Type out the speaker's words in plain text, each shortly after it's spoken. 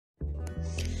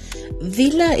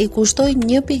Vila i kushtoi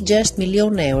 1.6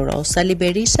 milion euro. Sali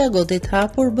Berisha godit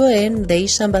hapur BE-n dhe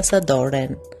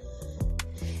ish-ambasadoren.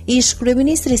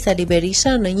 Ish-kryeministri Sali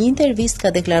Berisha në një intervistë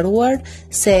ka deklaruar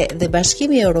se dhe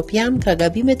Bashkimi Evropian ka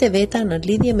gabimet e veta në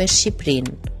lidhje me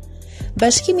Shqipërinë.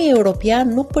 Bashkimi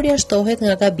Evropian nuk përjashtohet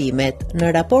nga gabimet.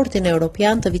 Në raportin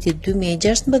Evropian të vitit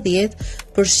 2016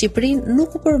 për Shqipërinë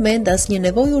nuk u përmend asnjë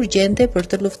nevojë urgjente për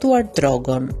të luftuar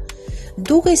drogën.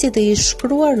 Duke si të ishte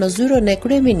shkruar në zyrën e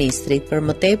kryeministrit, për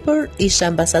më tepër,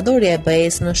 ish-ambasadorja e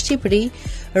BE-s në Shqipëri,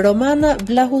 Romana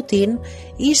Vlahutin,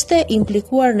 ishte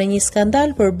implikuar në një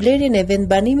skandal për blerjen e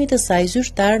vendbanimit të saj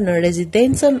zyrtar në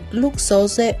rezidencën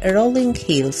luksoze Rolling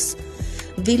Hills.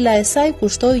 Vila e saj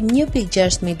kushtoi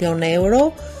 1.6 milion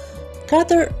euro,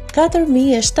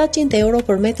 4.700 euro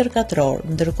për metër katror,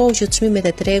 ndërkohë që çmimet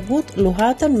e tregut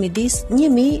luhatën midis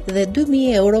 1.000 dhe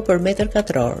 2.000 euro për metër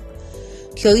katror.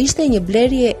 Kjo ishte një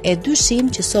blerje e dyshim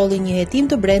që solli një hetim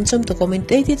të brendshëm të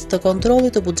Komitetit të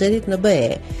Kontrollit të Buxhetit në BE,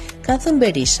 ka thënë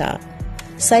Berisha.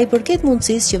 Sa i përket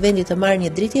mundësisë që vendi të marrë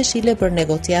një dritjeshile për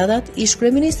negociatat,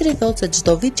 ish-kryeministri thotë se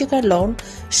çdo vit që kalon,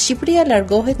 Shqipëria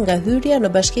largohet nga hyrja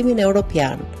në Bashkimin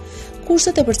Evropian.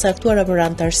 Kushtet e përcaktuara për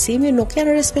anëtarësimin nuk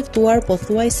janë respektuar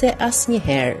pothuajse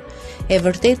asnjëherë. E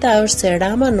vërteta është se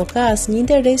Rama nuk ka asnjë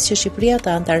interes që Shqipëria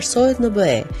të anëtarësohet në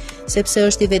BE, sepse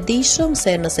është i vetëdijshëm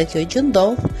se nëse kjo gjë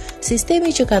ndodh,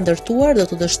 sistemi që ka ndërtuar do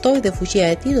të dështojë dhe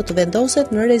fuqia e tij do të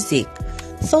vendoset në rrezik,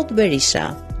 thot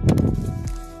Berisha.